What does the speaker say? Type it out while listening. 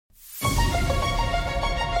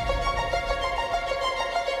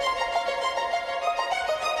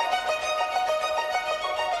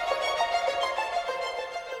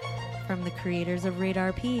the creators of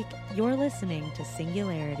Radar Peak, you're listening to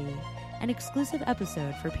Singularity, an exclusive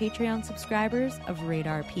episode for Patreon subscribers of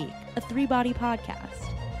Radar Peak, a three-body podcast.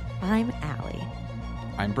 I'm Allie.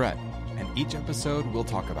 I'm Brett, and each episode we'll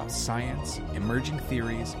talk about science, emerging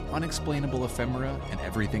theories, unexplainable ephemera, and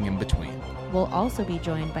everything in between. We'll also be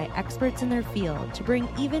joined by experts in their field to bring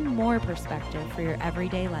even more perspective for your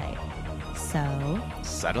everyday life. So,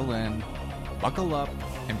 settle in, buckle up,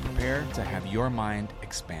 and prepare to have your mind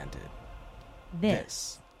expanded.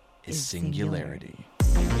 This is Singularity.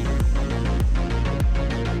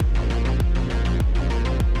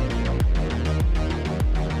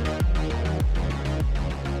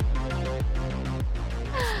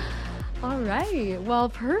 All right. Well,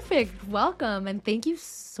 perfect. Welcome. And thank you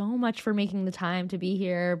so much for making the time to be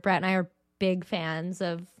here. Brett and I are big fans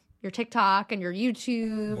of your TikTok and your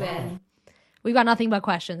YouTube. Wow. And we've got nothing but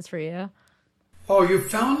questions for you. Oh, you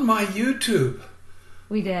found my YouTube.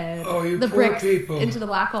 We did. Oh, you the poor bricks people. Into the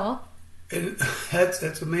black hole. And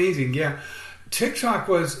that's amazing. Yeah. TikTok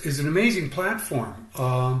is an amazing platform.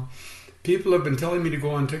 People have been telling me to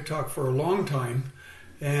go on TikTok for a long time.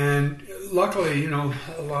 And luckily,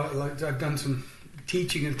 I've done some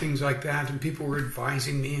teaching and things like that, and people were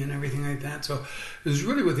advising me and everything like that. So it was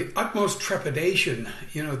really with the utmost trepidation,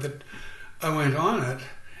 that I went on it.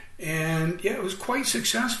 And yeah, it was quite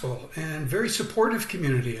successful and very supportive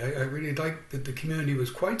community. I really liked that the community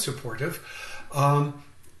was quite supportive.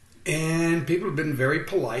 And people have been very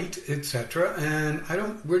polite, etc. And I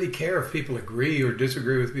don't really care if people agree or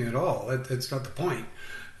disagree with me at all. That's not the point.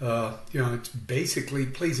 It's basically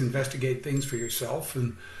please investigate things for yourself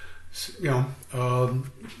and,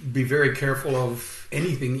 be very careful of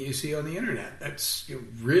anything that you see on the internet. That's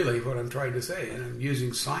really what I'm trying to say. And I'm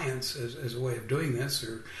using science as a way of doing this,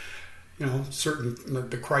 or,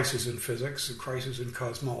 the crisis in physics, the crisis in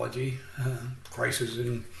cosmology, crisis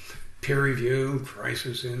in peer review,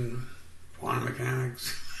 crisis in quantum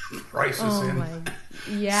mechanics, crisis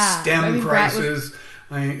STEM crisis.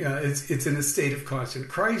 It's in a state of constant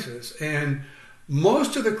crisis, and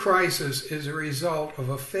most of the crisis is a result of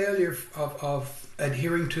a failure of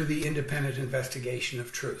adhering to the independent investigation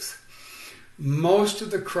of truth. Most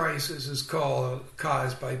of the crisis is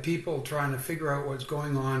caused by people trying to figure out what's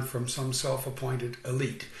going on from some self-appointed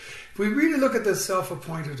elite. If we really look at the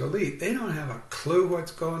self-appointed elite, they don't have a clue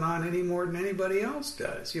what's going on any more than anybody else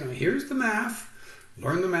does. Here's the math.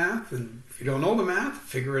 Learn the math, and if you don't know the math,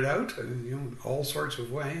 figure it out. All sorts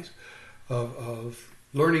of ways of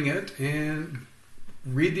learning it, and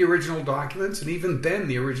read the original documents. And even then,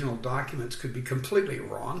 the original documents could be completely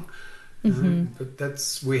wrong. Mm-hmm.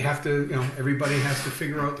 But we have to. Everybody has to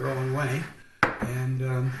figure out their own way, and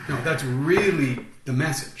that's really the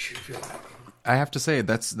message, if you like. I have to say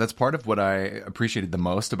that's part of what I appreciated the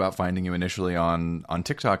most about finding you initially on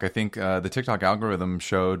TikTok. I think the TikTok algorithm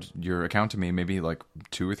showed your account to me maybe like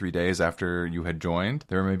 2 or 3 days after you had joined.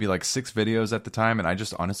 There were maybe like 6 videos at the time, and I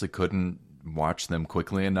just honestly couldn't watch them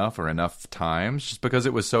quickly enough or enough times, just because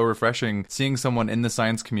it was so refreshing seeing someone in the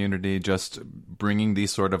science community just bringing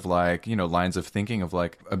these sort of lines of thinking of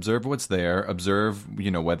observe what's there, observe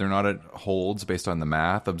whether or not it holds based on the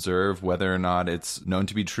math, observe whether or not it's known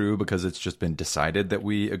to be true because it's just been decided that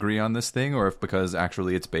we agree on this thing, or if because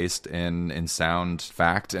actually it's based in sound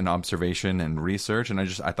fact and observation and research. And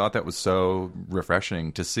I thought that was so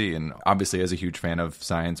refreshing to see. And obviously, as a huge fan of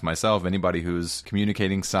science myself, anybody who's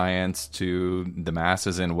communicating science to the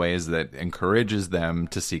masses in ways that encourages them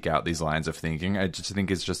to seek out these lines of thinking, I just think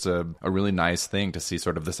it's just a really nice thing to see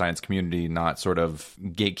sort of the science community not sort of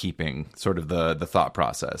gatekeeping sort of the thought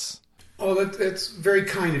process. Oh, that's very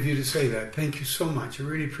kind of you to say that. Thank you so much. I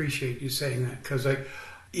really appreciate you saying that, because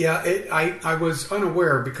I was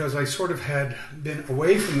unaware, because I sort of had been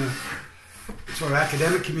away from the sort of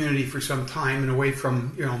academic community for some time and away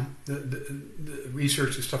from the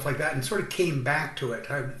research and stuff like that, and sort of came back to it.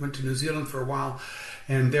 I went to New Zealand for a while,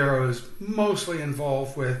 and there I was mostly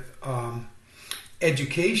involved with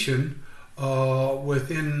education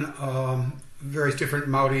within various different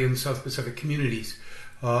Maori and South Pacific communities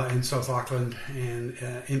in South Auckland, and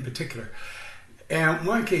in particular. And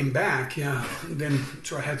when I came back, then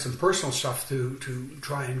so I had some personal stuff to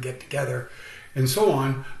try and get together and so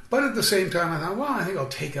on. But at the same time, I thought, well, I think I'll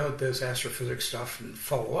take out this astrophysics stuff and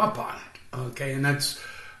follow up on it. Okay, and that's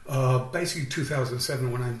basically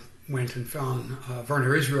 2007 when I went and found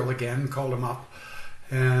Werner Israel again, called him up.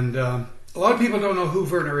 And a lot of people don't know who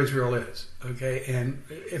Werner Israel is. Okay, and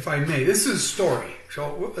if I may, this is a story.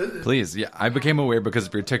 So please, yeah, I became aware because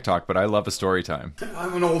of your TikTok, but I love a story time.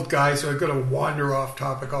 I'm an old guy, so I'm going to wander off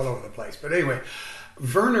topic all over the place. But anyway,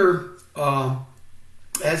 Werner,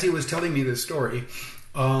 as he was telling me this story,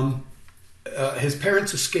 his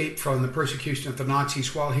parents escaped from the persecution of the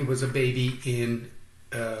Nazis while he was a baby in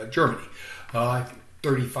Germany,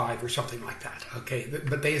 35 or something like that. Okay,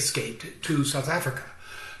 but they escaped to South Africa.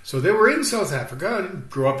 So they were in South Africa and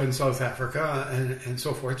grew up in South Africa and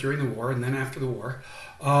so forth during the war and then after the war.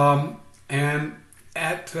 And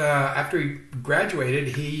after he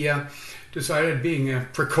graduated, he decided, being a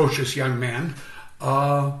precocious young man,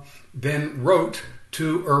 then wrote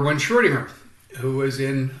to Erwin Schrödinger, who was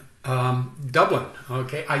in Dublin.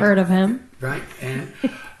 Okay, Heard of him, right? And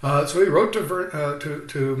so he wrote to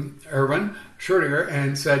Erwin Schrödinger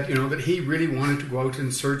and said, that he really wanted to go out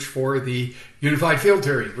and search for the unified field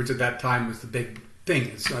theory, which at that time was the big thing.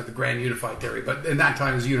 It's not the grand unified theory, but in that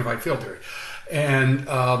time it was unified field theory, and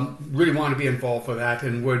really wanted to be involved with that.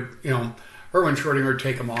 And would Erwin Schrödinger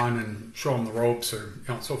take him on and show him the ropes, or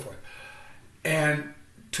so forth. And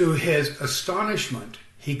to his astonishment,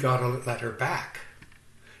 he got a letter back.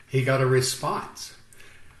 He got a response.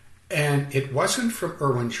 And it wasn't from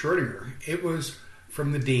Erwin Schrödinger. It was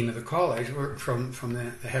from the dean of the college, or from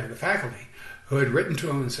the head of the faculty, who had written to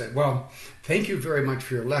him and said, well, thank you very much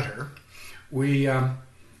for your letter. We, Dr.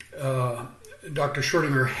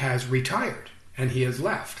 Schrödinger has retired, and he has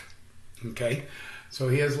left. Okay? So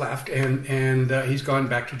he has left, and he's gone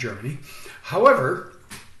back to Germany. However,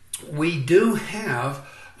 we do have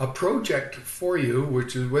a project for you,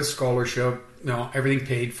 which is with scholarship, everything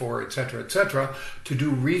paid for, etc., to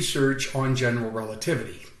do research on general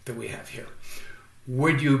relativity that we have here.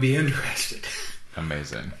 Would you be interested?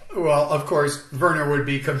 Amazing. Well, of course, Werner would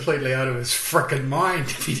be completely out of his frickin' mind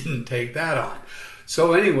if he didn't take that on.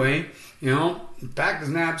 So anyway, packed his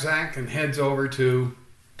knapsack and heads over to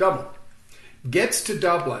Dublin. Gets to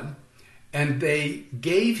Dublin, and they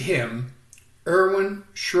gave him Erwin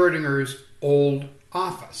Schrödinger's old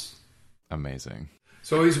office. Amazing.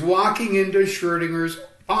 So he's walking into Schrödinger's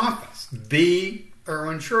office, the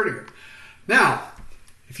Erwin Schrödinger. Now,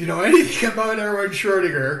 if you know anything about Erwin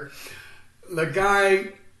Schrödinger, the guy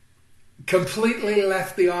completely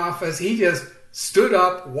left the office. He just stood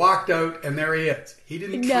up, walked out, and there he is. He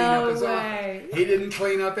didn't clean up his office. He didn't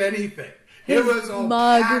clean up anything. It was all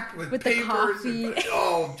packed with papers. The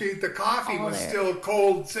coffee. The coffee was still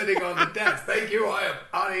cold sitting on the desk. Thank you, I am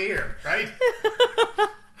out of here, right?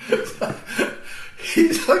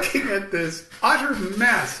 He's looking at this utter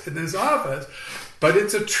mess in this office, but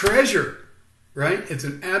it's a treasure, right? It's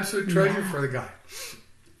an absolute treasure for the guy.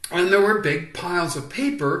 And there were big piles of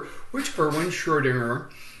paper, which Erwin Schrödinger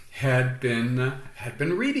had been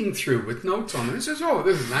reading through with notes on it. He says, "Oh,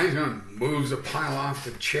 this is nice." And moves a pile off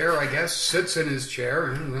the chair, I guess, sits in his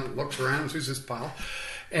chair, and looks around, sees this pile,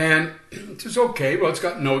 and says, "Okay, well, it's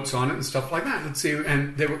got notes on it and stuff like that. Let's see."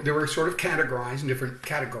 And they were sort of categorized in different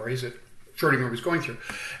categories that Schrödinger was going through,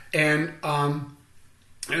 and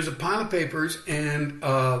there's a pile of papers, and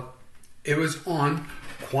it was on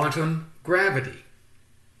quantum gravity.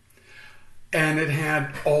 And it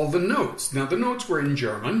had all the notes. Now, the notes were in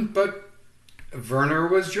German, but Werner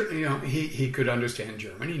was, he could understand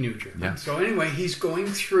German. He knew German. Yeah. So anyway, he's going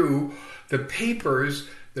through the papers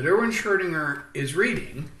that Erwin Schrödinger is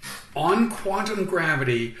reading on quantum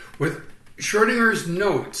gravity with Schrödinger's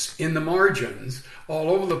notes in the margins all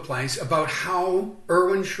over the place about how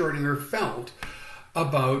Erwin Schrödinger felt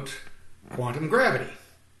about quantum gravity.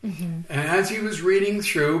 Mm-hmm. And as he was reading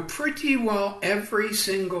through, pretty well every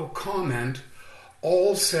single comment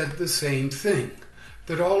all said the same thing,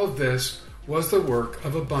 that all of this was the work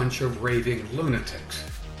of a bunch of raving lunatics.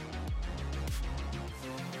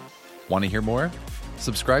 Want to hear more?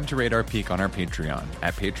 Subscribe to Radar Peak on our Patreon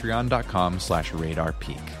at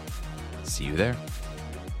patreon.com/radarpeak. See you there.